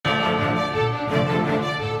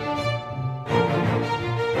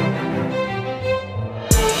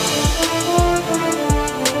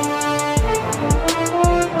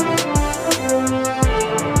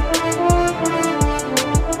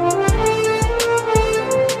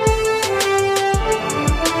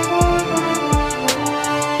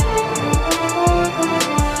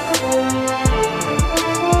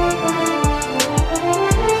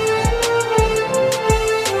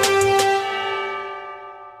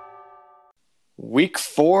Week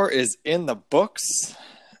 4 is in the books,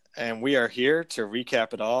 and we are here to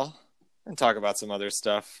recap it all and talk about some other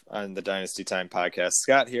stuff on the Dynasty Time podcast.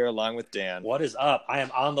 Scott here along with Dan. What is up? I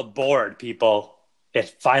am on the board, people.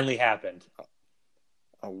 It finally happened.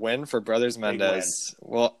 A win for Brothers Mendez.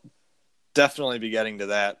 We'll definitely be getting to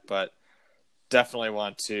that, but definitely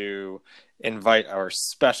want to invite our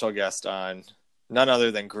special guest on, none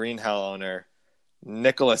other than Green Hell owner,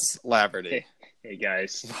 Nicholas Laverty. Hey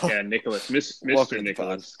guys. Yeah, Nicholas. Mr.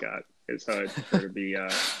 Nicholas Scott is how I prefer to be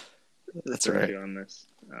That's right. on this.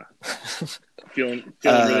 Feeling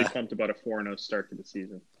really pumped about a 4-0 start to the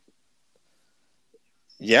season.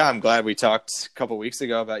 Yeah, I'm glad we talked a couple weeks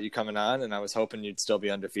ago about you coming on, and I was hoping you'd still be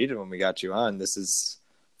undefeated when we got you on. This is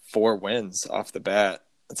 4 wins off the bat.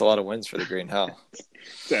 That's a lot of wins for the Green Hell.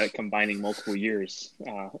 It's combining multiple years,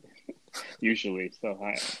 usually. So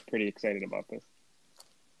I'm pretty excited about this.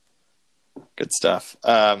 Good stuff.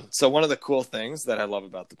 So one of the cool things that I love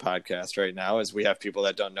about the podcast right now is we have people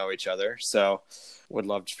that don't know each other. So would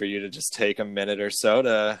love for you to just take a minute or so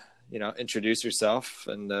to, introduce yourself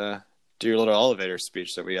and do your little elevator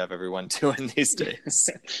speech that we have everyone doing these days.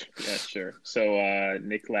 Yeah, sure. So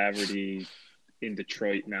Nick Laverty in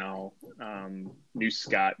Detroit now, knew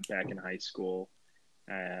Scott back in high school.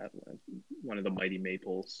 One of the Mighty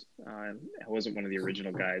Maples. I wasn't one of the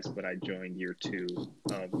original guys, but I joined year 2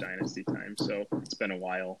 of Dynasty Time, so it's been a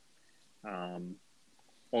while.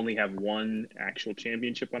 Only have one actual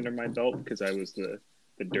championship under my belt because I was the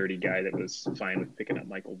dirty guy that was fine with picking up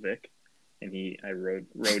Michael Vick, and I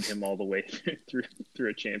rode him all the way through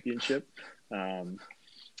a championship. Yeah.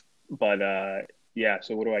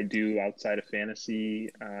 So what do I do outside of fantasy?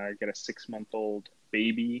 I got a 6-month-old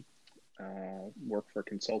baby. Work for a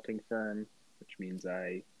consulting firm, which means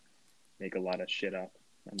I make a lot of shit up.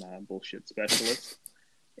 I'm a bullshit specialist.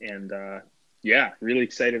 And really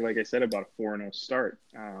excited, like I said, about a 4-0 start.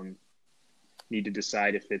 Need to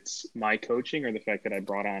decide if it's my coaching or the fact that I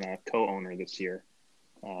brought on a co-owner this year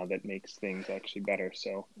that makes things actually better.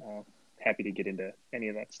 So happy to get into any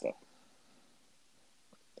of that stuff.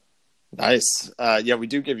 Nice. Yeah, we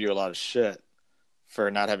do give you a lot of shit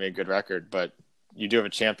for not having a good record, but you do have a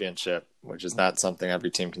championship, which is not something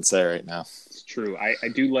every team can say right now. It's true. I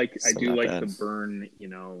do like the burn,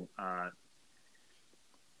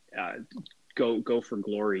 go for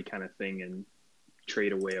glory kind of thing and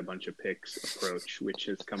trade away a bunch of picks approach, which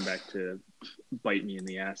has come back to bite me in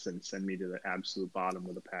the ass and send me to the absolute bottom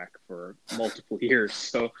of the pack for multiple years.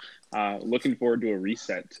 So looking forward to a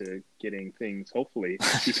reset to getting things, hopefully,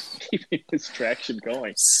 keeping this traction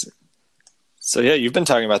going. So, yeah, you've been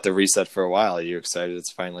talking about the reset for a while. Are you excited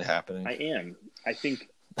it's finally happening? I am. I think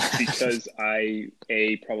because I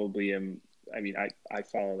probably am. I mean, I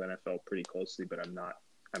follow the NFL pretty closely, but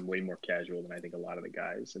I'm way more casual than I think a lot of the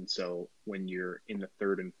guys. And so when you're in the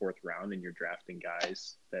 3rd and 4th round and you're drafting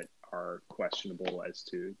guys that are questionable as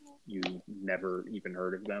to you never even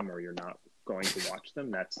heard of them or you're not going to watch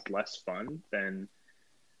them, that's less fun than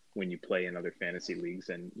when you play in other fantasy leagues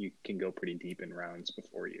and you can go pretty deep in rounds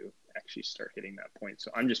before you actually start hitting that point.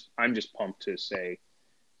 So I'm just pumped to say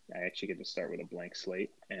I actually get to start with a blank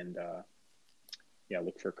slate and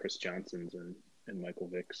look for Chris Johnson's and Michael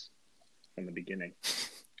Vick's from the beginning.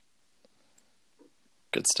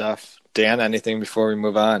 Good stuff. Dan, anything before we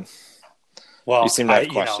move on? Well, you seem to have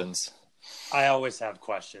questions. I always have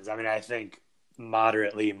questions. I mean, I think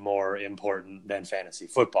moderately more important than fantasy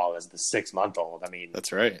football is the 6-month-old. I mean,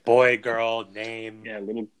 that's right. Boy, girl, name. Yeah,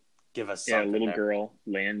 give us something. Little girl,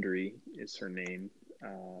 Landry is her name.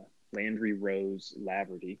 Landry Rose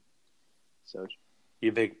Laverty. So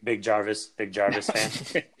you big Jarvis fan?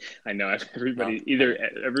 I know everybody. No. Either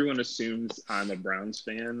everyone assumes I'm a Browns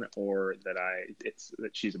fan or that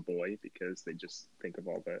she's a boy because they just think of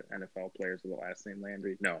all the NFL players with the last name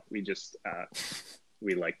Landry. No, we just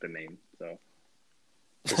we like the name. So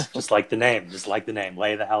just like the name. Just like the name.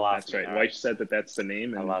 Lay the hell out. That's right. Wife said that's the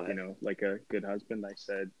name, and I love it. like a good husband, I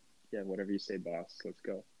said, yeah, whatever you say, boss. Let's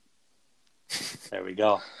go. There we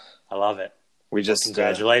go. I love it. Thank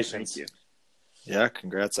Congratulations. you. Yeah,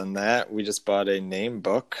 congrats on that. We just bought a name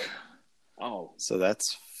book. Oh. So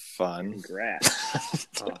that's fun. Congrats.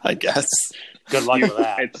 I guess. Good luck with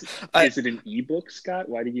that. Is it an ebook, Scott?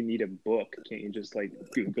 Why do you need a book? Can't you just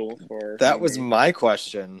Google for... That was my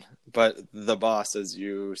question, but the boss, as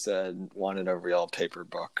you said, wanted a real paper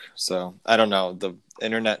book. So I don't know. The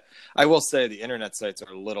internet, I will say the internet sites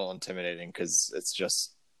are a little intimidating because it's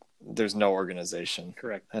just, there's no organization.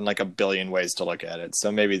 Correct. And like a billion ways to look at it.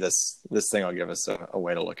 So maybe this thing will give us a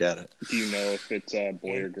way to look at it. Do you know if it's a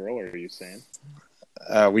boy or girl, or are you saying?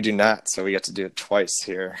 We do not, so we get to do it twice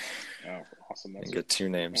here. Oh, awesome. And get 2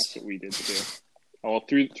 names. That's what we did too. Well,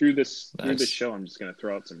 through this Nice. show, I'm just going to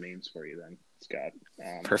throw out some names for you then, Scott.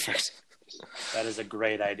 Perfect. That is a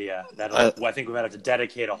great idea. I think we might have to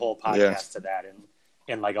dedicate a whole podcast to that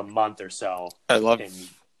in like a month or so. I love and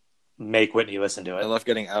make Whitney listen to it. I love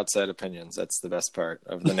getting outside opinions. That's the best part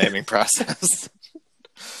of the naming process.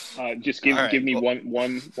 Just give me well,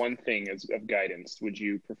 one thing of guidance. Would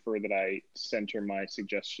you prefer that I center my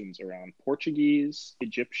suggestions around Portuguese,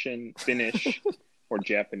 Egyptian, Finnish, or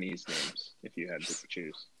Japanese names, if you had to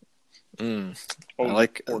choose? I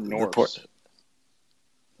like or Norse.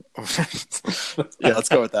 Yeah, let's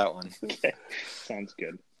go with that one. Okay, sounds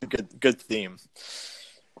good. Good theme.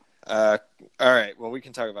 All right. Well, we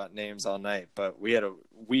can talk about names all night, but we had a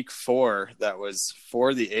week 4 that was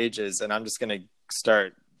for the ages, and I'm just going to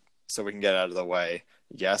start so we can get out of the way.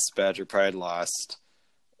 Yes, Badger Pride lost.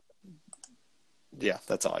 Yeah,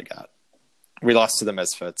 that's all I got. We lost to the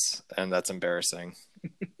Misfits, and that's embarrassing.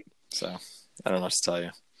 So I don't know what to tell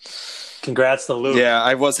you. Congrats to Luke. Yeah,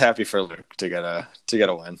 I was happy for Luke to get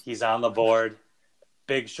a win. He's on the board.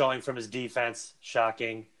 Big showing from his defense.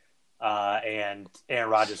 Shocking. And Aaron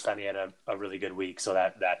Rodgers finally had a really good week, so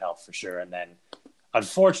that helped for sure. And then,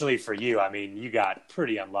 unfortunately for you, I mean, you got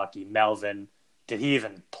pretty unlucky. Melvin, did he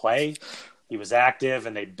even play? He was active,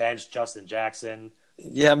 and they benched Justin Jackson.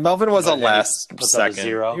 Yeah, Melvin was a last second.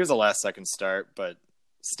 Zero. He was a last second start, but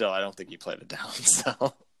still, I don't think he played it down.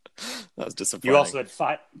 So that was disappointing.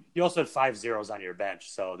 You also had 5 zeros on your bench,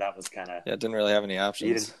 so that was kind of didn't really have any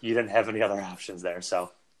options. You didn't have any other options there,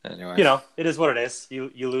 so. Anyway, it is what it is. You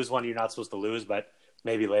lose one you're not supposed to lose, but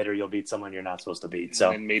maybe later you'll beat someone you're not supposed to beat. So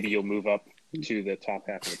and maybe you'll move up to the top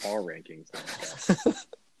half of the power rankings.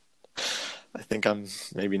 I think I'm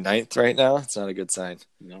maybe 9th right now. It's not a good sign.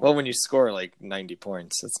 No. Well, when you score like 90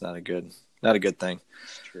 points, it's not a good thing.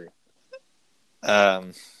 It's true.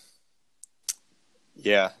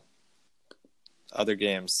 Yeah. Other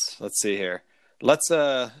games. Let's see here.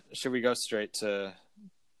 Should we go straight to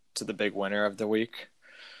the big winner of the week?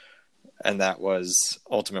 And that was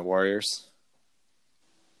Ultimate Warriors.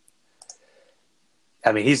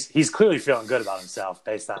 I mean, he's clearly feeling good about himself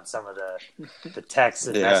based on some of the texts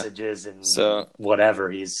and messages and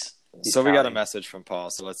whatever he's So we got a message from Paul.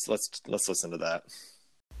 So let's listen to that.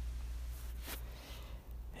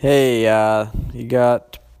 Hey, you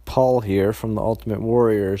got Paul here from the Ultimate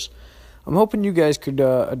Warriors. I'm hoping you guys could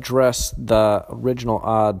address the original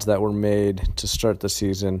odds that were made to start the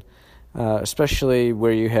season, especially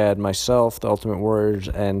where you had myself, the Ultimate Warriors,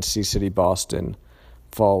 and C-City Boston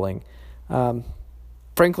falling.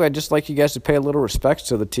 Frankly, I'd just like you guys to pay a little respect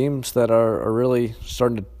to the teams that are really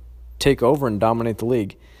starting to take over and dominate the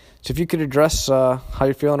league. So if you could address how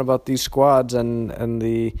you're feeling about these squads and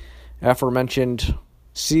the aforementioned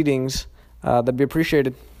seedings, that'd be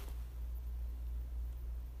appreciated.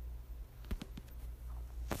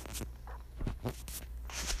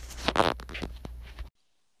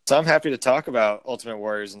 So I'm happy to talk about Ultimate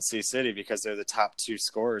Warriors and C-City because they're the top 2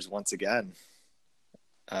 scorers once again.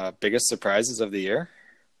 Biggest surprises of the year?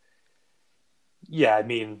 Yeah, I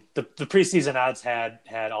mean, the preseason odds had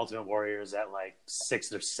Ultimate Warriors at like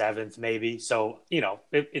 6th or 7th maybe. So,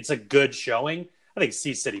 it's a good showing. I think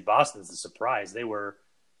C-City Boston is the surprise. They were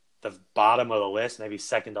the bottom of the list, maybe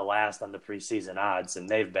second to last on the preseason odds, and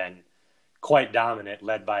they've been quite dominant,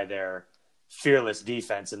 led by their fearless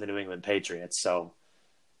defense in the New England Patriots. So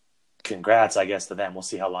congrats, I guess, to them. We'll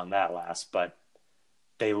see how long that lasts, but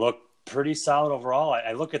they look pretty solid overall.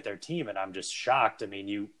 I look at their team and I'm just shocked. I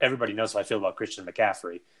mean, everybody knows how I feel about Christian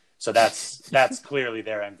McCaffrey. So that's clearly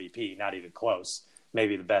their MVP, not even close.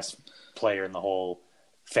 Maybe the best player in the whole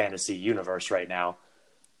fantasy universe right now.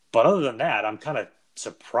 But other than that, I'm kind of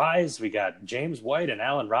surprised. We got James White and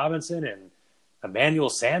Allen Robinson and Emmanuel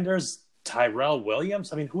Sanders, Tyrell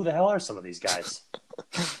Williams. I mean, who the hell are some of these guys?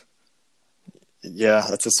 Yeah,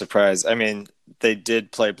 that's a surprise. I mean, they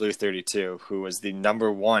did play Blue 32, who was the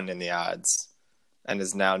number 1 in the odds and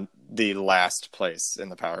is now the last place in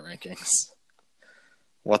the power rankings.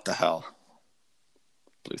 What the hell?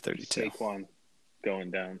 Blue 32. Saquon going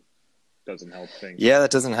down doesn't help things. Yeah,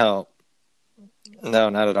 that doesn't help. No,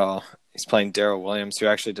 not at all. He's playing Darrell Williams, who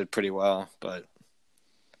actually did pretty well, but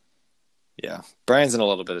yeah, Brian's in a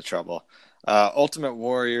little bit of trouble. Ultimate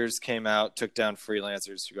Warriors came out, took down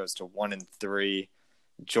Freelancers, who goes to 1-3.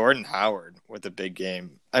 Jordan Howard with a big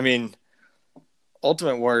game. I mean,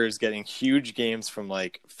 Ultimate Warriors getting huge games from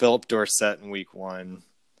like Philip Dorsett in week 1,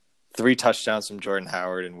 3 touchdowns from Jordan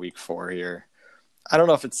Howard in week 4 here. I don't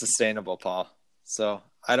know if it's sustainable, Paul. So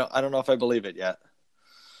I don't know if I believe it yet.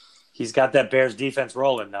 He's got that Bears defense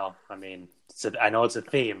rolling though. I mean, I know it's a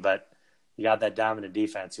theme, but you got that dominant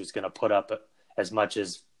defense who's going to put up as much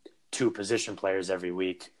as 2 position players every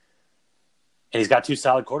week. And he's got 2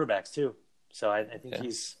 solid quarterbacks too. So I think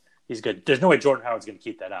he's good. There's no way Jordan Howard's going to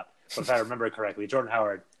keep that up. But if I remember correctly, Jordan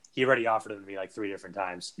Howard, he already offered him to me like 3 different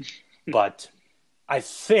times. But I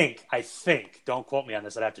think, don't quote me on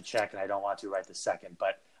this, I'd have to check, and I don't want to right this second,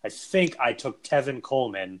 but I think I took Tevin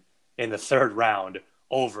Coleman in the 3rd round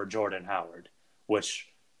over Jordan Howard, which,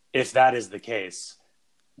 if that is the case,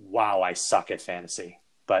 wow, I suck at fantasy.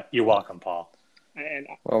 But you're welcome, Paul. And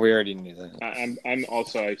well, we already knew that. I'm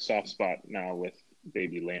also a soft spot now with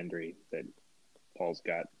baby Landry that Paul's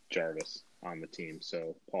got Jarvis on the team.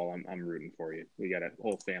 So, Paul, I'm rooting for you. We got a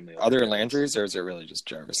whole family. Other Landrys, or is it really just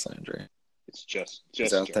Jarvis Landry? It's just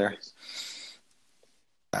out Jarvis. there.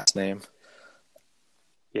 Last name.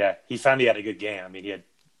 Yeah, he found he had a good game. I mean, he had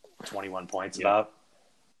 21 points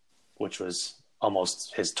which was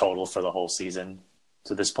almost his total for the whole season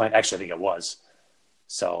to this point. Actually, I think it was.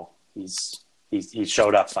 So he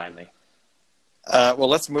showed up finally. Well,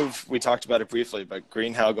 let's move. We talked about it briefly, but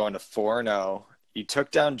Green Hell going to 4-0. He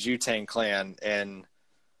took down Jutang Clan in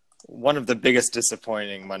one of the biggest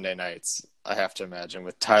disappointing Monday nights, I have to imagine,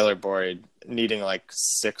 with Tyler Boyd needing like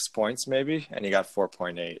 6 points maybe, and he got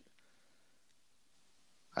 4.8.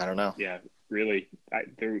 I don't know. Yeah, really.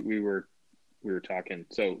 We were talking.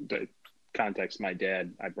 So the context, my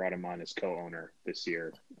dad, I brought him on as co-owner this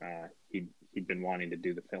year. He'd been wanting to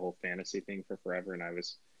do the whole fantasy thing for forever, and I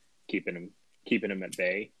was keeping him at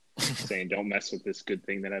bay, saying, don't mess with this good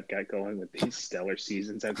thing that I've got going with these stellar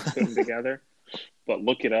seasons I've been putting together. But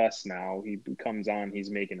look at us now. He comes on, he's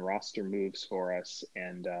making roster moves for us.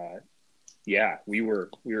 And we were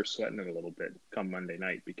sweating it a little bit come Monday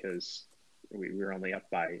night because we were only up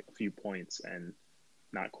by a few points and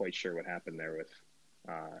not quite sure what happened there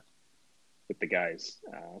with the guys.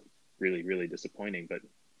 Really, really disappointing, but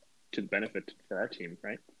to the benefit for our team,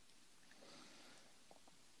 right?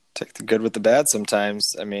 Take the good with the bad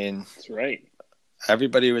sometimes. I mean, that's right.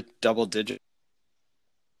 Everybody with double digit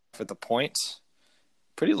for the point.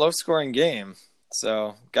 Pretty low scoring game.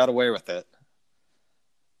 So got away with it.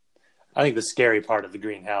 I think the scary part of the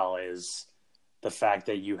Green Hell is the fact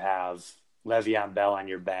that you have Le'Veon Bell on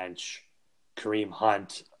your bench. Kareem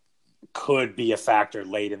Hunt could be a factor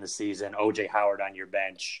late in the season. OJ Howard on your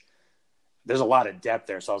bench. There's a lot of depth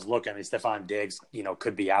there. So I was looking, Stephon Diggs,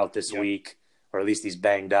 could be out this week, or at least he's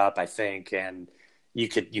banged up, I think. And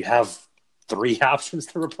you have 3 options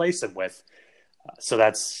to replace him with. So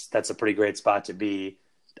that's a pretty great spot to be.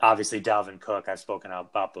 Obviously, Dalvin Cook, I've spoken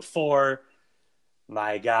about before.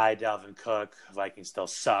 My guy, Dalvin Cook, Vikings still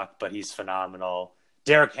suck, but he's phenomenal.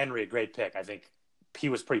 Derrick Henry, a great pick. I think he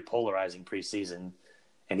was pretty polarizing preseason,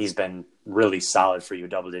 and he's been really solid for you,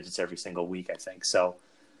 double digits every single week, I think. So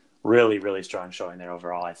really, really strong showing there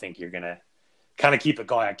overall. I think you're going to kind of keep it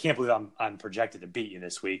going. I can't believe I'm projected to beat you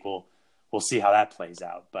this week. We'll see how that plays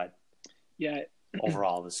out. But yeah,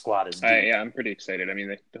 overall, the squad is deep. I'm pretty excited. I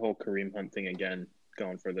mean, the whole Kareem Hunt thing again,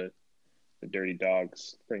 going for the dirty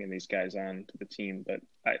dogs, bringing these guys on to the team. But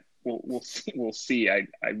we'll see. We'll see.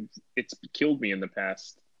 It's killed me in the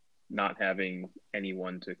past not having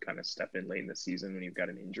anyone to kind of step in late in the season when you've got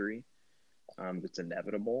an injury that's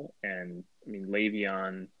inevitable. And I mean,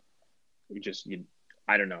 Le'Veon,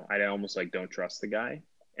 I don't know. I almost don't trust the guy,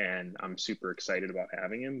 and I'm super excited about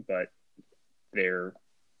having him. But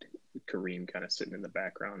Kareem kind of sitting in the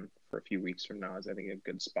background for a few weeks from now is, I think, a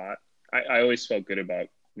good spot. I always felt good about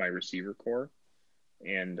my receiver core,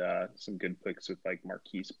 and some good picks with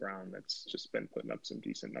Marquise Brown that's just been putting up some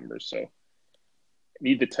decent numbers. So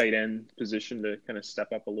need the tight end position to kind of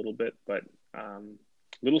step up a little bit, but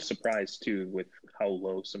little surprised too with how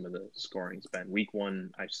low some of the scoring's been. Week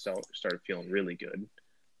 1, I started feeling really good,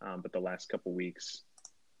 but the last couple weeks,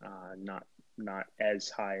 not as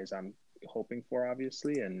high as I'm hoping for,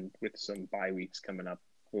 obviously, and with some bye weeks coming up,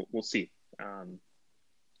 we'll see.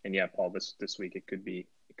 And yeah, Paul, this week it could be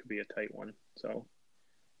a tight one. So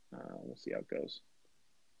we'll see how it goes.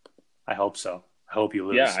 I hope so. I hope you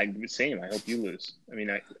lose. Yeah, same. I hope you lose. I mean,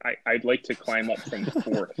 I'd like to climb up from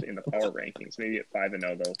 4th in the power rankings. Maybe at 5-0,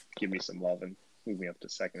 they'll give me some love and move me up to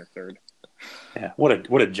 2nd or 3rd. Yeah,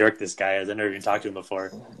 what a jerk this guy is. I never even talked to him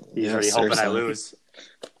before. He's already hoping I lose.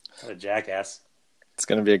 What a jackass. It's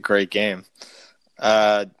going to be a great game.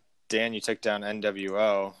 Dan, you took down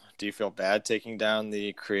NWO. Do you feel bad taking down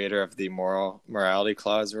the creator of the morality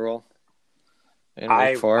clause rule?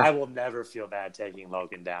 I will never feel bad taking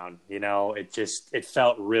Logan down. It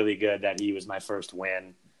felt really good that he was my first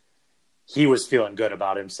win. He was feeling good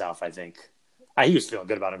about himself, I think. He was feeling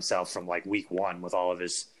good about himself from week 1 with all of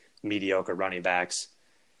his mediocre running backs.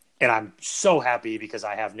 And I'm so happy because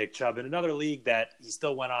I have Nick Chubb in another league that he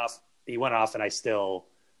still went off. He went off and I still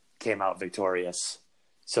came out victorious.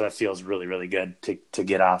 So that feels really, really good to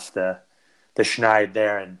get off the schneid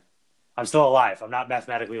there. And I'm still alive. I'm not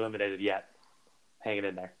mathematically eliminated yet. Hanging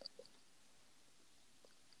in there.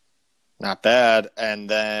 Not bad. And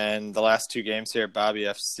then the last two games here, Bobby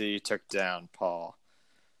FC took down Paul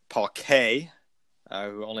K,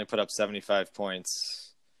 who only put up 75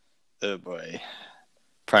 points. Oh boy.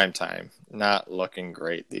 Prime time. Not looking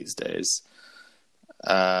great these days.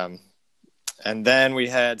 And then we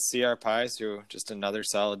had CR Pies, who just another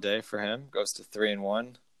solid day for him. Goes to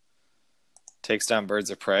 3-1. Takes down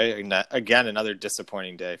Birds of Prey. Again, another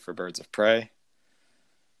disappointing day for Birds of Prey.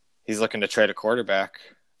 He's looking to trade a quarterback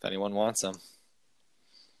if anyone wants him.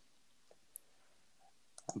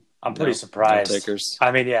 I'm pretty surprised. No takers.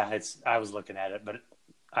 I mean, yeah, I was looking at it, but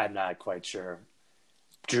I'm not quite sure.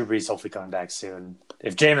 Drew Brees hopefully coming back soon.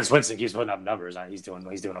 If Jameis Winston keeps putting up numbers, he's doing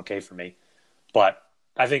okay for me. But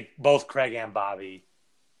I think both Craig and Bobby,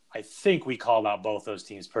 I think we called out both those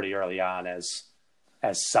teams pretty early on as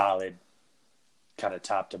solid kind of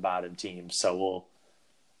top to bottom teams. So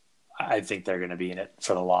I think they're going to be in it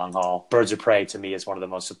for the long haul. Birds of Prey to me is one of the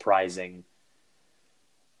most surprising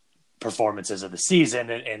performances of the season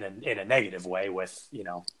in a negative way with,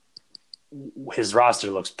 his roster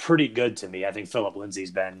looks pretty good to me. I think Philip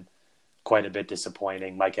Lindsay's been quite a bit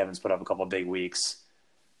disappointing. Mike Evans put up a couple of big weeks.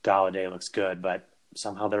 Galladay looks good, but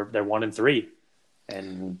somehow they're 1-3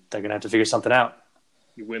 and they're going to have to figure something out.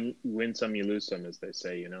 You win some, you lose some, as they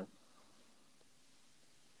say,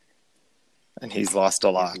 And he's lost a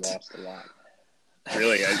lot.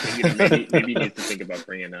 Really, I think maybe he needs to think about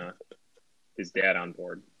bringing his dad on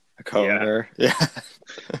board. A co-owner. Yeah.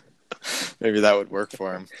 Maybe that would work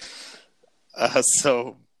for him.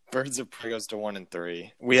 So Birds of Prey goes to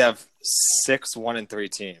 1-3. We have 6 1-3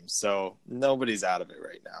 teams, so nobody's out of it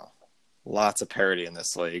right now. Lots of parity in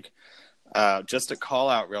this league. Just to call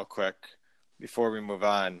out real quick before we move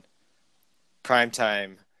on,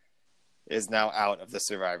 Primetime is now out of the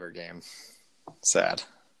Survivor game. Sad.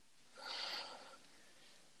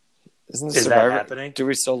 Isn't the Survivor that happening? Do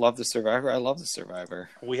we still love the Survivor? I love the Survivor.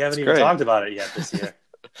 We haven't even talked about it yet this year.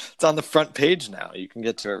 It's on the front page now. You can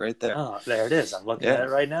get to it right there. Oh, there it is. I'm looking at it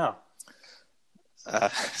right now.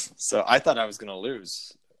 So I thought I was going to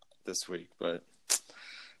lose this week, but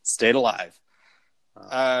stayed alive.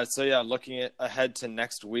 So yeah, looking ahead to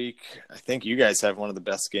next week, I think you guys have one of the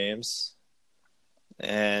best games.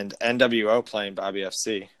 And NWO playing Bobby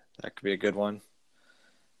FC. That could be a good one.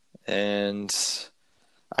 And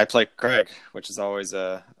I play Craig, which is always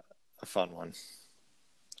a fun one.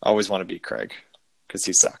 Always want to beat Craig because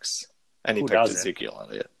he sucks. And he picked Ezekiel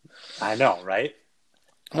Elliott. I know, right?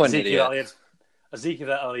 What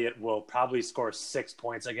Ezekiel Elliott will probably score 6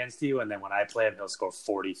 points against you, and then when I play him, he'll score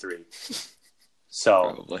 43.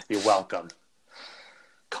 So Probably. You're welcome.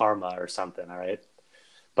 Karma or something, all right?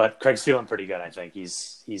 But Craig's feeling pretty good, I think.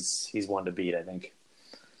 He's one to beat, I think.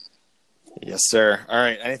 Yes, sir. All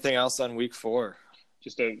right. Anything else on week 4?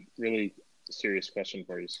 Just a really serious question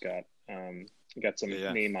for you, Scott. We got some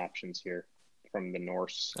name options here from the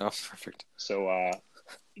Norse. Oh, perfect. So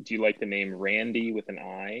do you like the name Randy with an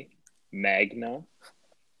I, Magna,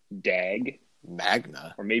 Dag,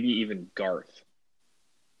 Magna, or maybe even Garth?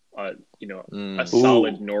 A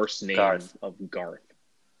solid Norse name of Garth.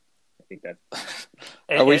 I think that.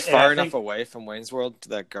 Are we far enough away from Wayne's World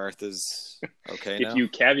that Garth is okay now? If you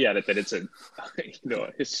caveat it that it's a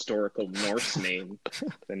historical Norse name,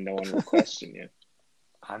 then no one will question you.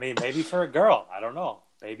 I mean, maybe for a girl. I don't know.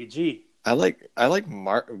 Baby G. I like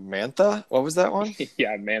Mantha. What was that one?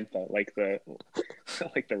 Yeah, Mantha, like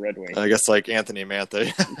the Red Wing. I guess like Anthony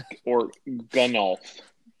Mantha. Or Gunnulf.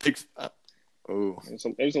 There's a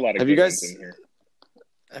lot of good ones in here.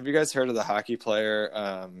 Have you guys heard of the hockey player?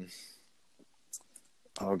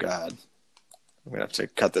 Oh God, I'm gonna have to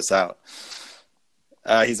cut this out.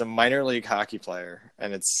 He's a minor league hockey player,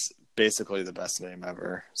 and it's basically the best name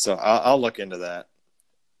ever. So I'll look into that.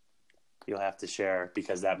 You'll have to share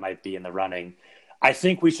because that might be in the running. I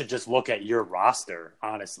think we should just look at your roster,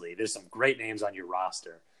 honestly. There's some great names on your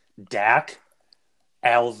roster. Dak,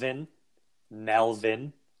 Alvin,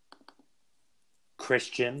 Melvin,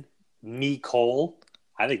 Christian, Cole.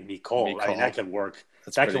 I think Cole. I mean, that could work.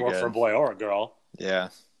 That could work for a boy or a girl. Yeah.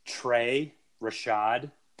 Trey,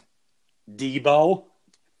 Rashad, Debo,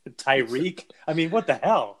 Tyreek. I mean, what the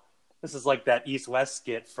hell? This is like that East-West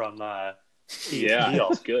skit from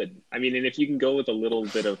it's good. I mean, and if you can go with a little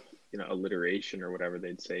bit of, alliteration or whatever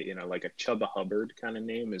they'd say, like a Chubba Hubbard kind of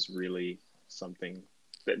name is really something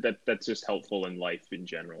that's just helpful in life in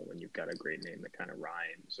general when you've got a great name that kind of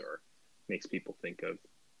rhymes or makes people think of,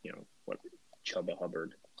 what Chubba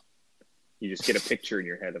Hubbard. you just get a picture in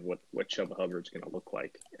your head of what Chuba Hubbard's going to look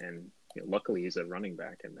like. And luckily he's a running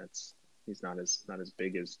back, and he's not as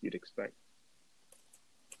big as you'd expect.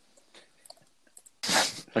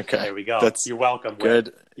 Okay, there we go. You're welcome.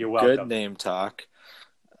 Good. You're welcome. Good name talk.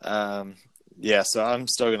 Yeah, so I'm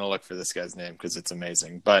still going to look for this guy's name because it's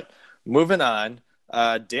amazing. But moving on,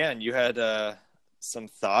 Dan, you had some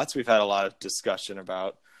thoughts. We've had a lot of discussion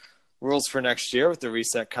about rules for next year with the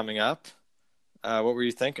reset coming up. What were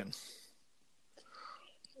you thinking?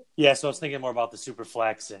 Yeah, so I was thinking more about the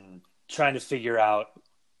Superflex and trying to figure out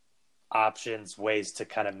options, ways to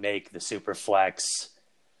kind of make the Superflex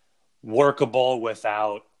workable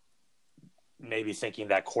without maybe thinking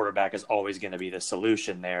that quarterback is always going to be the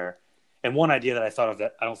solution there. And one idea that I thought of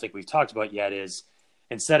that I don't think we've talked about yet is,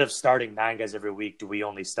 instead of starting 9 guys every week, do we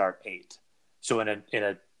only start 8? So in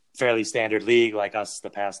a fairly standard league like us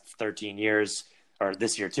the past 13 years, or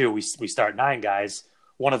this year too, we start 9 guys.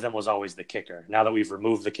 One of them was always the kicker. Now that we've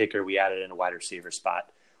removed the kicker, we added in a wide receiver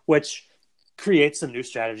spot, which creates some new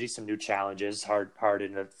strategies, some new challenges. Hard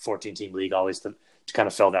in a 14-team league always to kind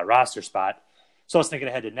of fill that roster spot. So I was thinking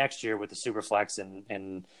ahead to next year with the Superflex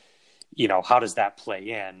and how does that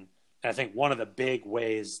play in? And I think one of the big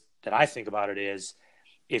ways that I think about it is,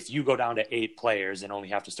 if you go down to 8 players and only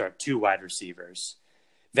have to start 2 wide receivers,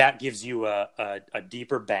 that gives you a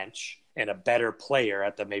deeper bench and a better player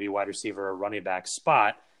at the maybe wide receiver or running back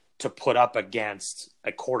spot to put up against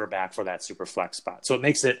a quarterback for that super flex spot. So it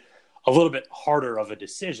makes it a little bit harder of a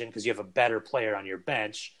decision because you have a better player on your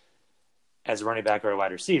bench as a running back or a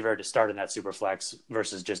wide receiver to start in that super flex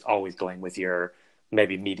versus just always going with your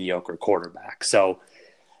maybe mediocre quarterback. So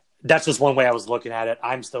that's just one way I was looking at it.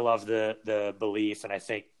 I'm still of the belief, and I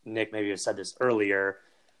think Nick maybe said this earlier,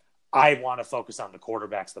 I want to focus on the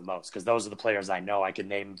quarterbacks the most because those are the players I know. I can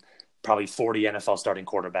name probably 40 NFL starting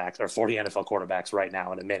quarterbacks or 40 NFL quarterbacks right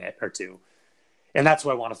now in a minute or two. And that's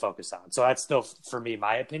what I want to focus on. So that's still, for me,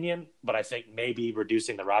 my opinion. But I think maybe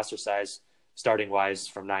reducing the roster size starting-wise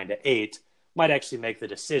from 9 to 8 might actually make the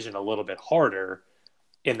decision a little bit harder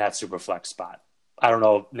in that super flex spot. I don't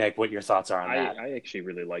know, Nick, what your thoughts are on that. I actually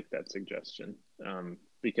really like that suggestion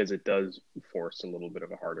because it does force a little bit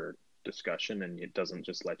of a harder discussion, and it doesn't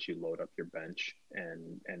just let you load up your bench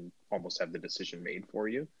and almost have the decision made for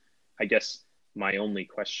you. I guess my only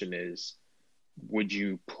question is, would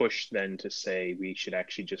you push then to say we should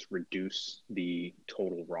actually just reduce the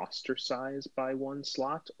total roster size by 1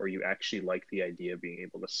 slot, or you actually like the idea of being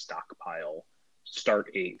able to start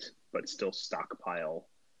 8, but still stockpile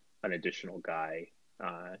an additional guy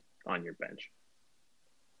on your bench?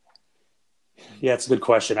 Yeah, it's a good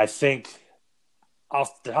question. I think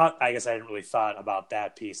off the top, I guess I hadn't really thought about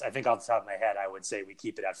that piece. I think off the top of my head, I would say we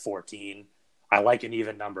keep it at 14. I like an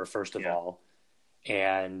even number, first of all.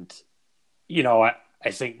 And,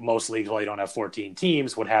 I think most leagues, while you don't have 14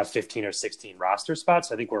 teams, would have 15 or 16 roster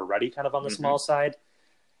spots. I think we're already kind of on the small side.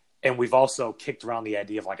 And we've also kicked around the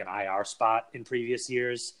idea of like an IR spot in previous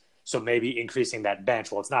years. So maybe increasing that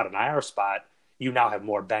bench. Well, it's not an IR spot. You now have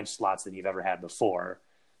more bench slots than you've ever had before.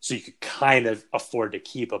 So you could kind of afford to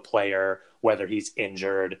keep a player, whether he's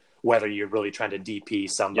injured, whether you're really trying to DP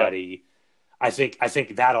somebody. Yep. I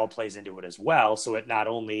think that all plays into it as well. So it not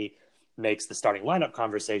only makes the starting lineup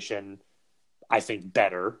conversation, I think,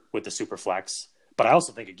 better with the super flex, but I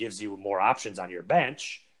also think it gives you more options on your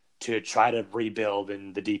bench to try to rebuild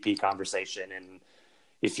in the DP conversation. And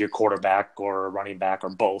if your quarterback or running back or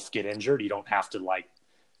both get injured, you don't have to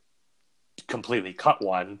completely cut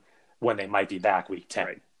one when they might be back week 10.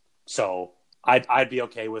 Right. So I'd be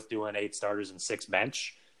okay with doing 8 starters and 6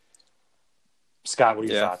 bench. Scott, what are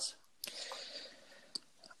your thoughts?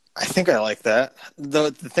 I think I like that.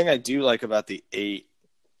 The thing I do like about the 8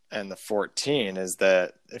 and the 14 is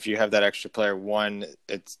that if you have that extra player, one,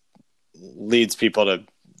 it leads people to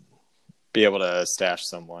be able to stash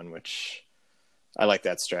someone, which I like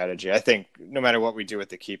that strategy. I think no matter what we do with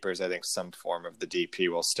the keepers, I think some form of the DP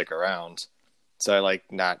will stick around. So I like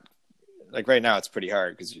right now it's pretty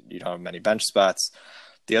hard because you don't have many bench spots.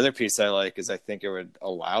 The other piece I like is I think it would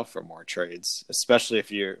allow for more trades, especially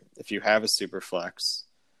if you have a super flex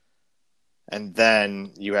and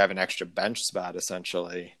then you have an extra bench spot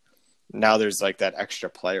essentially. Now there's like that extra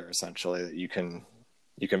player essentially that you can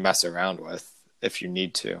mess around with if you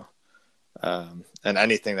need to. And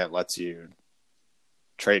anything that lets you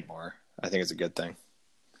trade more, I think is a good thing.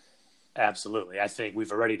 Absolutely. I think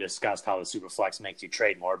we've already discussed how the super flex makes you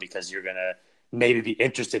trade more because you're going to maybe be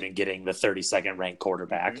interested in getting the 32nd ranked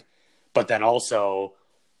quarterback. Mm-hmm. But then also,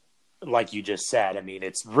 like you just said, I mean,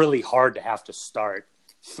 it's really hard to have to start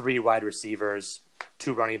 3 wide receivers,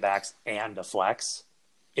 2 running backs, and a flex.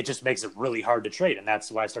 it just makes it really hard to trade. And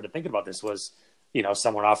that's why I started thinking about this was,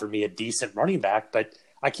 someone offered me a decent running back, but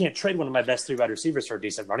I can't trade one of my best 3 wide receivers for a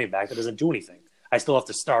decent running back that doesn't do anything. I still have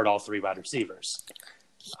to start all 3 wide receivers,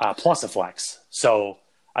 plus a flex. So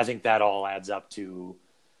I think that all adds up to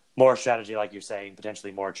more strategy, like you're saying,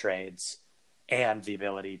 potentially more trades, and the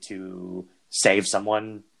ability to save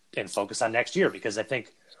someone and focus on next year. Because I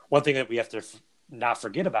think one thing that we have to not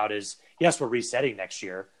forget about is, yes, we're resetting next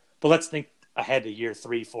year, but let's think ahead to year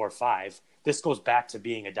 3, 4, 5. This goes back to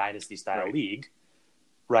being a dynasty style league,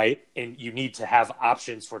 right? And you need to have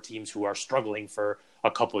options for teams who are struggling for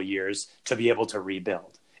a couple of years to be able to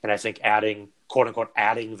rebuild. And I think adding, quote unquote,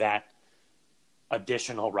 adding that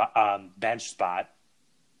additional bench spot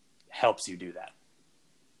helps you do that.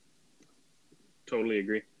 Totally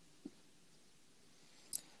agree.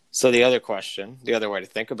 So the other way to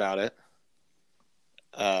think about it,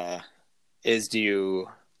 is you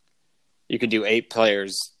could do 8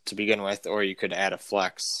 players to begin with, or you could add a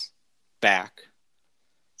flex back.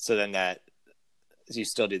 So then that you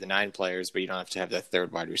still do the 9 players, but you don't have to have that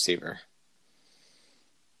 3rd wide receiver.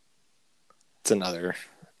 It's another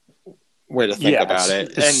way to think about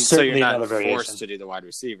it. And so you're not forced to do the wide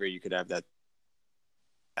receiver. You could have that,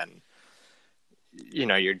 and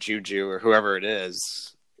your Juju or whoever it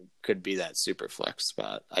is could be that super flex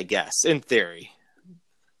spot, I guess, in theory.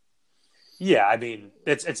 Yeah, I mean,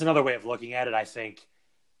 it's another way of looking at it. I think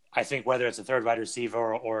whether it's a 3rd wide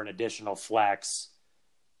receiver or an additional flex,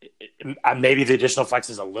 maybe the additional flex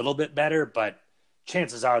is a little bit better, but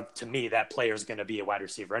chances are, to me, that player is going to be a wide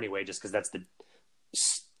receiver anyway, just because that's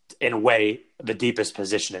in a way, the deepest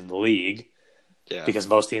position in the league. Yeah. Because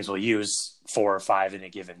most teams will use 4 or 5 in a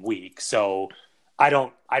given week. So I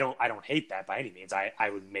don't hate that by any means. I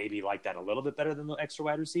would maybe like that a little bit better than the extra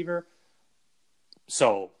wide receiver.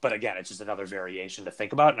 So, but again, it's just another variation to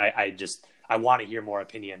think about. And I want to hear more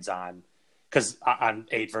opinions on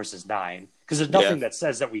 8 versus 9, because there's nothing that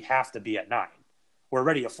says that we have to be at 9. We're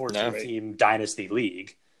already a 14-team dynasty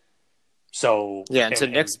league. So and to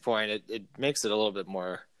Nick's point, it makes it a little bit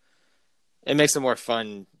more. It makes it more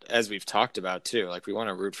fun, as we've talked about too. Like, we want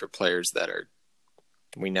to root for players that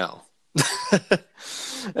we know.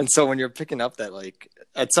 And so when you're picking up that, like,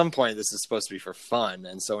 at some point this is supposed to be for fun,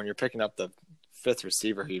 and so when you're picking up the 5th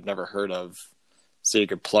receiver who you've never heard of, so you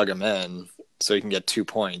could plug him in so you can get 2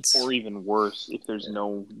 points. Or even worse, if there's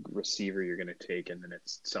no receiver you're going to take, and then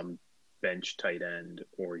it's some bench tight end,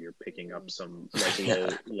 or you're picking up some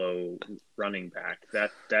low running back.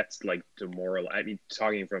 That's like demoralizing. I mean,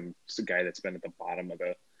 talking from a guy that's been at the bottom of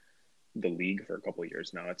the league for a couple of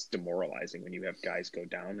years now, it's demoralizing when you have guys go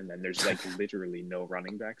down and then there's like literally no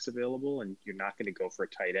running backs available, and you're not going to go for a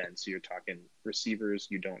tight end. So you're talking receivers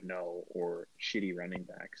you don't know or shitty running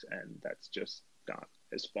backs, and that's just not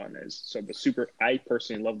as fun as I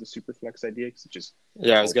personally love the super flex idea, because it just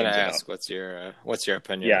I was going to ask what's your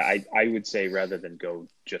opinion. I would say rather than go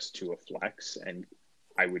just to a flex, and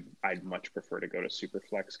I'd much prefer to go to super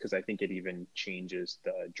flex, because I think it even changes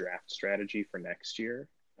the draft strategy for next year.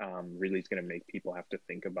 Really, it's going to make people have to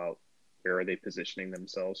think about where are they positioning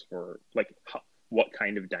themselves for, like, what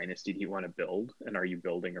kind of dynasty do you want to build, and are you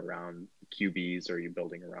building around QBs, or are you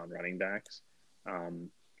building around running backs?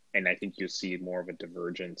 And I think you'll see more of a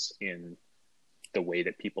divergence in the way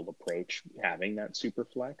that people approach having that super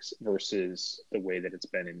flex versus the way that it's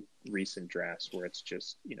been in recent drafts, where it's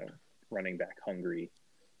just, running back hungry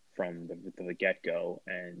from the get-go.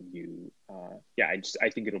 And I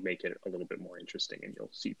think it'll make it a little bit more interesting, and you'll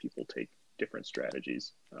see people take different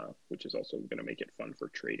strategies, which is also going to make it fun for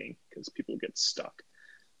trading, because people get stuck,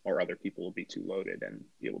 or other people will be too loaded and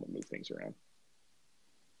be able to move things around.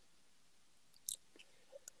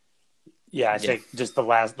 Yeah, I think just the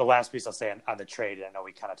last piece I'll say on the trade, I know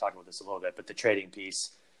we kind of talked about this a little bit, but the trading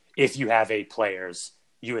piece, if you have 8 players,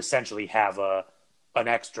 you essentially have an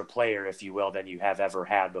extra player, if you will, than you have ever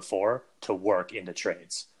had before to work into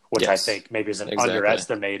trades, which I think maybe is an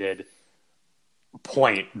underestimated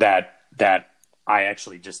point that I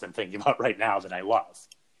actually just am thinking about right now that I love.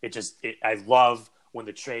 I love when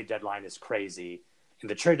the trade deadline is crazy, and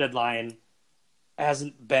the trade deadline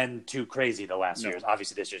hasn't been too crazy the last few years.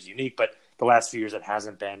 Obviously, this year's unique, but the last few years it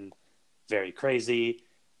hasn't been very crazy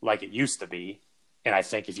like it used to be. And I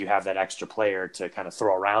think if you have that extra player to kind of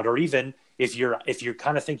throw around, or even if you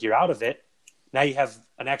kind of think you're out of it, now you have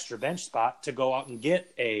an extra bench spot to go out and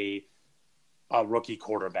get a rookie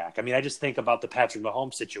quarterback. I mean, I just think about the Patrick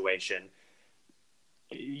Mahomes situation.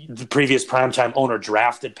 The previous primetime owner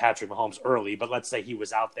drafted Patrick Mahomes early, but let's say he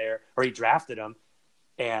was out there, or he drafted him,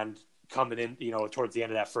 and coming in, towards the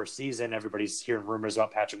end of that first season, everybody's hearing rumors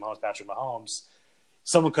about Patrick Mahomes.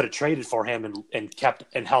 someone could have traded for him and kept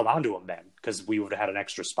and held onto him then, because we would have had an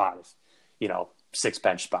extra spot of, 6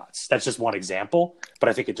 bench spots. That's just one example, but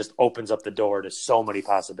I think it just opens up the door to so many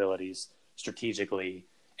possibilities strategically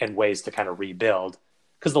and ways to kind of rebuild.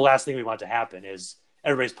 Because the last thing we want to happen is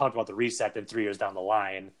everybody's pumped about the reset, then 3 years down the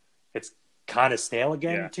line, it's kind of stale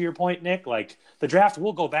again, to your point, Nick. Like, the draft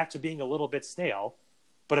will go back to being a little bit stale,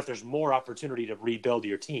 but if there's more opportunity to rebuild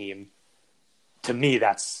your team, to me,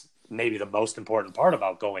 that's maybe the most important part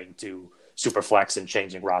about going to Superflex and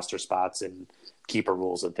changing roster spots and keeper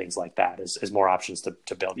rules and things like that is more options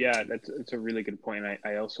to build. Yeah, that's a really good point.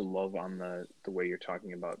 I also love on the way you're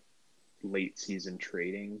talking about late season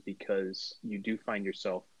trading, because you do find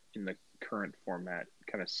yourself in the current format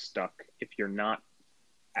kind of stuck. If you're not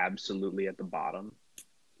absolutely at the bottom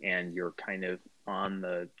and you're kind of on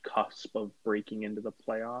the cusp of breaking into the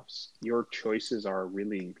playoffs, your choices are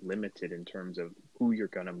really limited in terms of who you're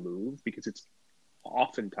going to move, because it's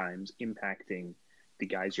oftentimes impacting the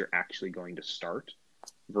guys you're actually going to start,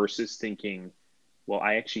 versus thinking, well,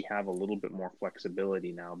 I actually have a little bit more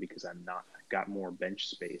flexibility now because I've got more bench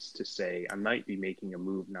space to say I might be making a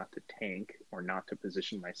move not to tank or not to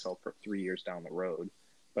position myself for 3 years down the road,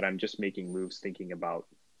 but I'm just making moves thinking about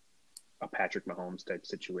a Patrick Mahomes type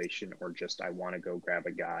situation, or just I want to go grab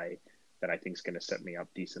a guy that I think is going to set me up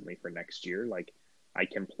decently for next year. Like, I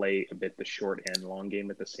can play a bit the short and long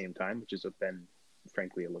game at the same time, which has been,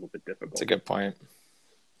 frankly, a little bit difficult. That's a good point.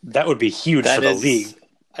 That would be huge for the league.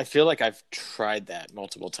 I feel like I've tried that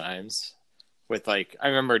multiple times. With I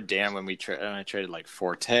remember Dan when I traded like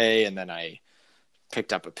Forte, and then I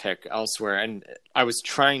picked up a pick elsewhere, and I was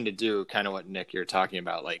trying to do kind of what Nick you're talking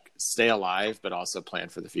about, like stay alive but also plan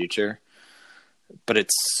for the future. But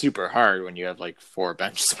it's super hard when you have like 4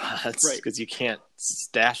 bench spots, right? Because you can't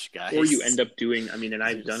stash guys. Or you end up doing, and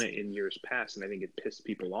I've done it in years past, and I think it pissed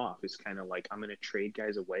people off. It's kind of like, I'm going to trade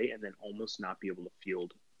guys away and then almost not be able to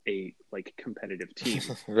field a competitive team.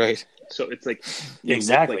 Right. So it's like, you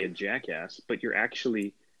look like a jackass, but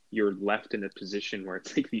you're left in a position where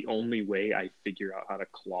it's like the only way I figure out how to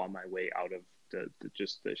claw my way out of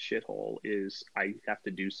the shithole is I have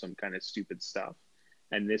to do some kind of stupid stuff.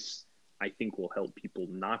 And this, I think, will help people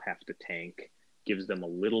not have to tank, gives them a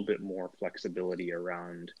little bit more flexibility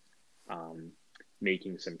around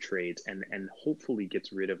making some trades, and hopefully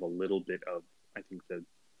gets rid of a little bit of, I think,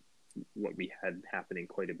 what we had happening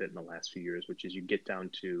quite a bit in the last few years, which is you get down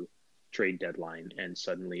to trade deadline and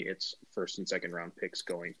suddenly it's first and second round picks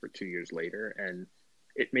going for 2 years later. And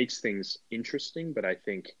it makes things interesting, but I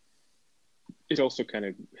think it also kind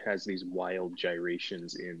of has these wild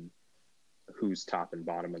gyrations in who's top and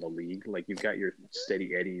bottom of the league. Like, you've got your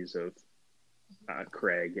steady eddies of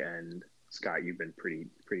Craig and Scott. You've been pretty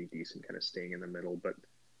decent, kind of staying in the middle, but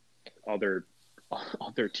other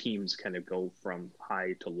teams kind of go from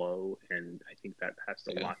high to low, and I think that has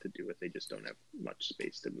a lot to do with they just don't have much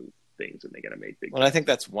space to move things, and they got to make big. Well, I think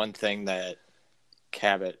that's one thing that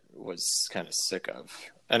Cabot was kind of sick of,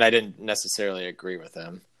 and I didn't necessarily agree with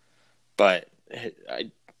him, but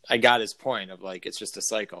I got his point of like, it's just a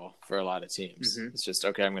cycle for a lot of teams. Mm-hmm. It's just,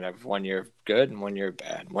 okay, I'm going to have 1 year good and 1 year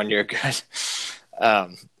bad, 1 year good.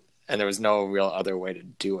 And there was no real other way to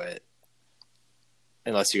do it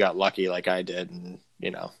unless you got lucky like I did. And,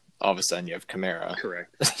 all of a sudden you have Kamara.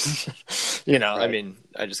 Correct. Right. I mean,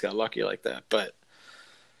 I just got lucky like that, but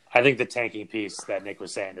I think the tanking piece that Nick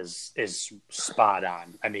was saying is spot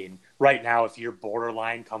on. I mean, right now, if you're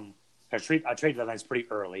borderline our trade deadline's pretty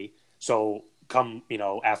early. So come,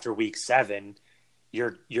 after week 7,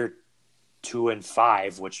 you're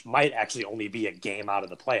 2-5, which might actually only be a game out of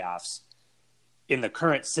the playoffs. In the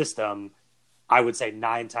current system, I would say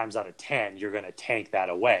 9 times out of 10, you're going to tank that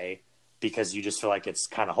away because you just feel like it's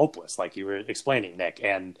kind of hopeless, like you were explaining, Nick.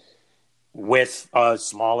 And with a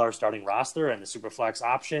smaller starting roster and the Superflex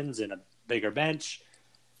options and a bigger bench,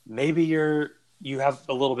 maybe you have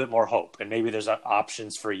a little bit more hope, and maybe there's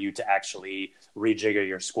options for you to actually rejigger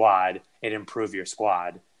your squad and improve your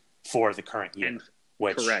squad for the current year.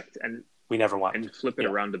 Which correct, and we never want. And flip it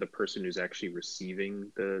around to the person who's actually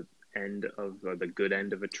receiving the end of the good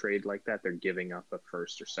end of a trade like that. They're giving up a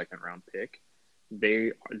first or second round pick.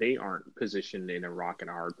 They aren't positioned in a rock and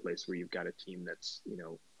a hard place where you've got a team that's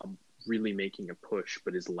really making a push,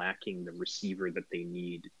 but is lacking the receiver that they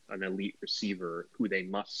need, an elite receiver who they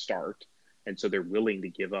must start. And so they're willing to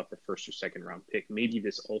give up a first or second round pick. Maybe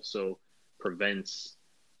this also prevents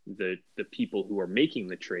the people who are making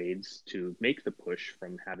the trades to make the push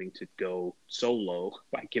from having to go so low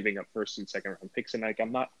by giving up first and second round picks. And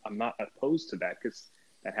I'm not opposed to that, because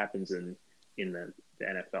that happens in the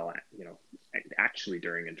NFL, actually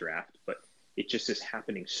during a draft, but it just is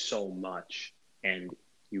happening so much. And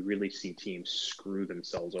you really see teams screw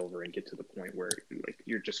themselves over and get to the point where like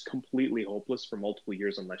you're just completely hopeless for multiple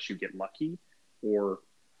years unless you get lucky, or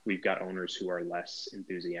we've got owners who are less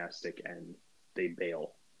enthusiastic and they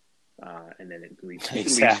bail, and then it leaves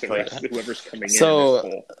the rest, whoever's coming in this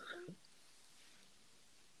hole.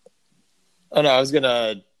 Oh no, I was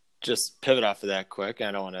gonna just pivot off of that quick.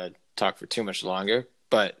 I don't want to talk for too much longer,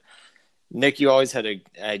 but Nick, you always had an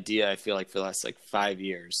idea, I feel like, for the last 5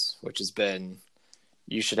 years, which has been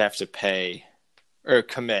you should have to pay or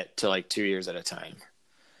commit to 2 years at a time.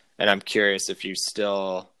 And I'm curious if you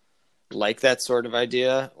still like that sort of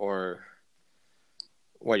idea or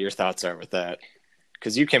what your thoughts are with that.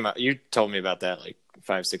 Because you told me about that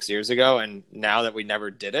 5-6 years ago, and now that we never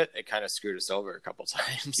did it, it kind of screwed us over a couple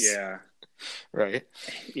times. Yeah. Right.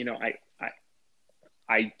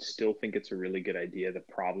 I still think it's a really good idea. The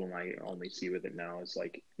problem I only see with it now is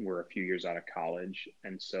we're a few years out of college,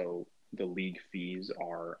 and so the league fees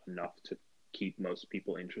are enough to keep most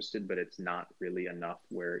people interested, but it's not really enough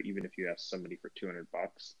where even if you ask somebody for $200,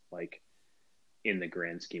 in the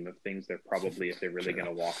grand scheme of things, they're probably, if they're really going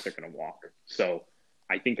to walk, they're going to walk. So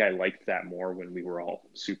I think I liked that more when we were all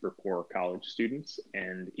super poor college students,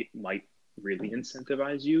 and it might really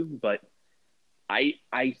incentivize you, but I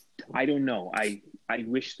don't know. I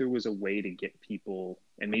wish there was a way to get people,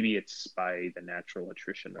 and maybe it's by the natural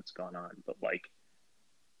attrition that's gone on, but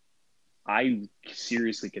I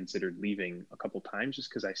seriously considered leaving a couple times just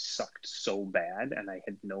because I sucked so bad and I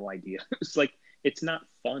had no idea. It's it's not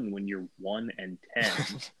fun when you're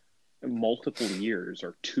 1-10 multiple years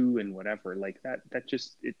or 2 and whatever that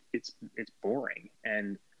just it's boring.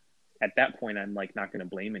 And at that point, I'm not going to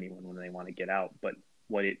blame anyone when they want to get out, but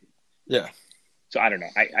so I don't know.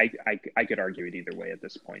 I could argue it either way at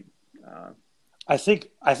this point. I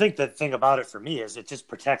think the thing about it for me is it just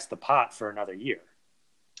protects the pot for another year.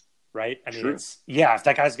 Right? I mean, True. If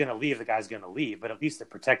that guy's going to leave, the guy's going to leave, but at least it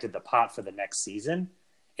protected the pot for the next season.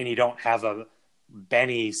 And you don't have a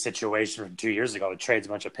Benny situation from 2 years ago that trades a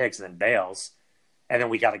bunch of picks and then bails. And then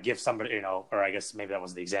we got to give somebody, or I guess maybe that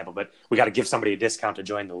wasn't the example, but we got to give somebody a discount to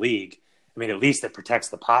join the league. I mean, at least it protects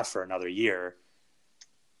the pot for another year.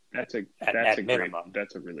 That's a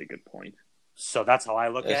really good point. So that's how I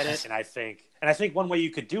look at it. And I think one way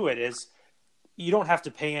you could do it is you don't have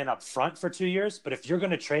to pay in up front for 2 years, but if you're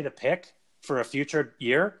going to trade a pick for a future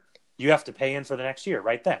year, you have to pay in for the next year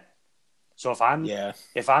right then. So if I'm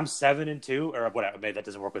 7-2 or whatever, maybe that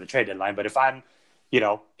doesn't work with the trade deadline, but if I'm,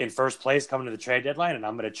 in first place coming to the trade deadline and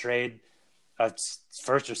I'm going to trade a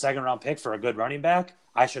first or second round pick for a good running back,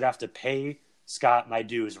 I should have to pay Scott my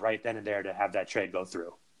dues right then and there to have that trade go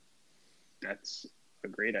through. That's a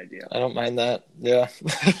great idea. I don't mind that. Yeah.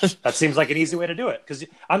 That seems like an easy way to do it because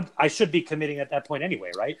I should be committing at that point anyway,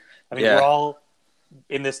 right? I mean, we're all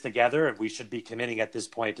in this together, and we should be committing at this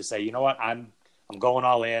point to say, you know what, I'm going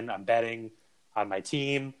all in. I'm betting on my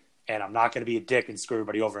team, and I'm not going to be a dick and screw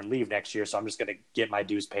everybody over and leave next year. So I'm just going to get my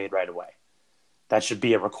dues paid right away. That should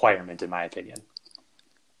be a requirement, in my opinion.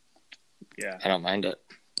 Yeah, I don't mind it.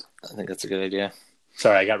 I think that's a good idea.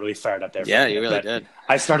 Sorry, I got really fired up there. Yeah, you really did.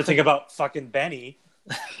 I started thinking about fucking Benny,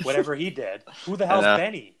 whatever he did. Who the hell's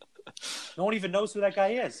Benny? No one even knows who that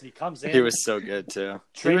guy is. And he comes in. He was so good, too.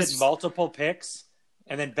 Traded multiple picks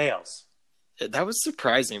and then bails. That was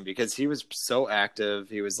surprising because he was so active.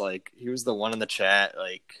 He was the one in the chat.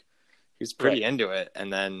 He was pretty into it.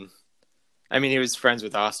 And then, I mean, he was friends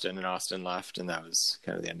with Austin, and Austin left, and that was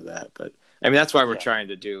kind of the end of that. But, I mean, that's why we're trying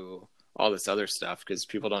to do all this other stuff because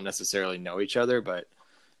people don't necessarily know each other. But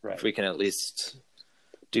if we can at least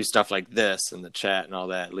do stuff like this in the chat and all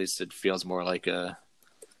that, at least it feels more like a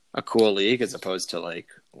cool league as opposed to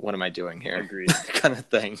what am I doing here? Agreed. kind of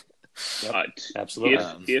thing.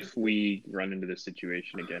 Absolutely. If we run into this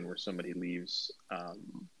situation again where somebody leaves,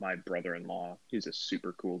 my brother-in-law, he's a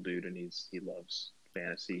super cool dude and he loves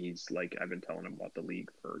fantasy. He's I've been telling him about the league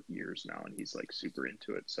for years now, and he's super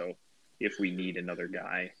into it. So if we need another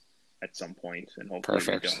guy at some point, and hopefully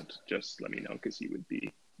we don't, just let me know because he would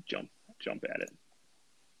be jump at it.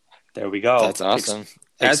 There we go. That's awesome.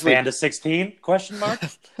 Expand to 16? Question mark?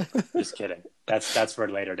 Just kidding. That's for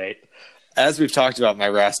a later date. As we've talked about, my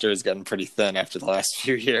roster has gotten pretty thin after the last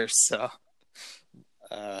few years, so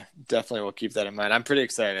definitely we'll keep that in mind. I'm pretty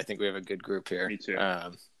excited. I think we have a good group here. Me too.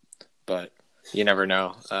 But you never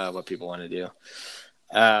know what people want to do.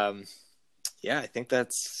 I think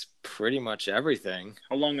that's pretty much everything.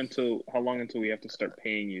 How long until we have to start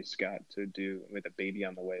paying you, Scott, to do with a baby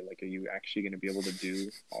on the way? Are you actually going to be able to do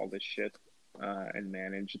all this shit and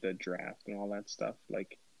manage the draft and all that stuff?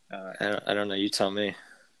 I don't know. You tell me.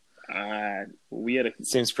 It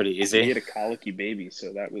seems pretty easy. We had a colicky baby,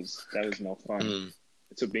 so that was no fun.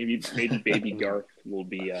 So maybe baby Garth will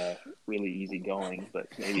be really easygoing, but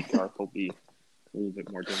maybe Garth will be a little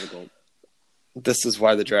bit more difficult. This is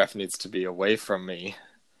why the draft needs to be away from me.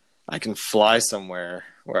 I can fly somewhere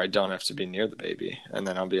where I don't have to be near the baby, and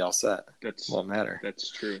then I'll be all set. Won't matter.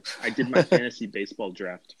 That's true. I did my fantasy baseball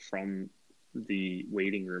draft from the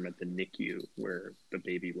waiting room at the NICU where the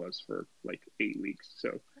baby was for like 8 weeks.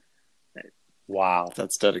 So, wow,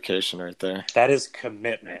 that's dedication right there. That is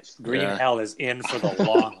commitment. Green Hell is in for the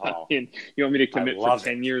long haul. You want me to commit for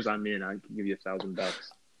 10 years? I'm in. I can give you $1,000.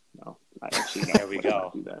 No, I actually don't. There we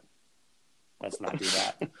go. Do that. Let's not do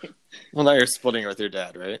that. Well, now you're splitting with your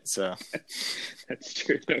dad, right? So that's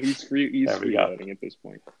true. No, he's free loading at this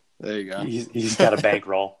point. There you go. He's got a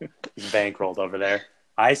bankroll. He's bankrolled over there.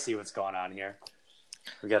 I see what's going on here.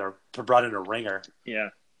 We brought in a ringer. Yeah.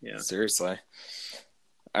 Seriously.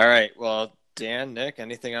 All right. Well, Dan, Nick,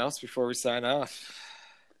 anything else before we sign off?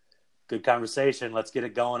 Good conversation. Let's get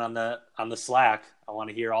it going on the Slack. I want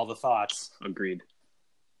to hear all the thoughts. Agreed.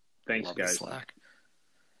 Thanks, guys. Slack.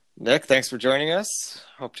 Nick, thanks for joining us.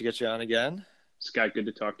 Hope to get you on again. Scott, good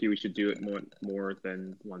to talk to you. We should do it more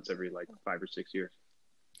than once every 5 or 6 years.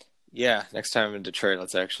 Yeah, next time I'm in Detroit,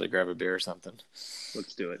 let's actually grab a beer or something.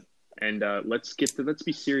 Let's do it. And let's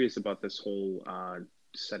be serious about this whole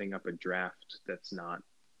setting up a draft that's not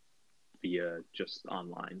via just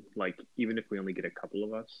online. Even if we only get a couple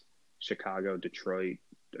of us, Chicago, Detroit,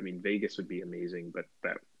 Vegas would be amazing, but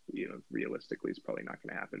that, realistically is probably not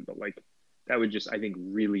going to happen. But that would just, I think,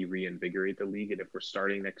 really reinvigorate the league. And if we're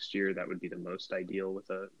starting next year, that would be the most ideal with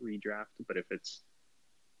a redraft. But if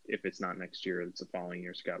it's not next year, it's the following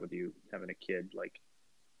year, Scott, with you having a kid,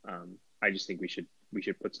 I just think we should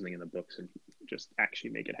put something in the books and just actually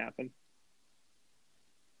make it happen.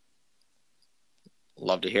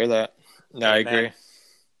 Love to hear that. No, I agree.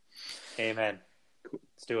 Amen. Cool.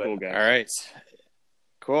 Let's do it. Cool, guys. All right.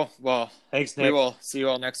 Cool. Well, thanks, Nick. We will see you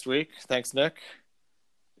all next week. Thanks, Nick.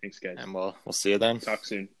 Thanks, guys. And we'll see you then. Talk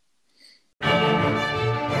soon.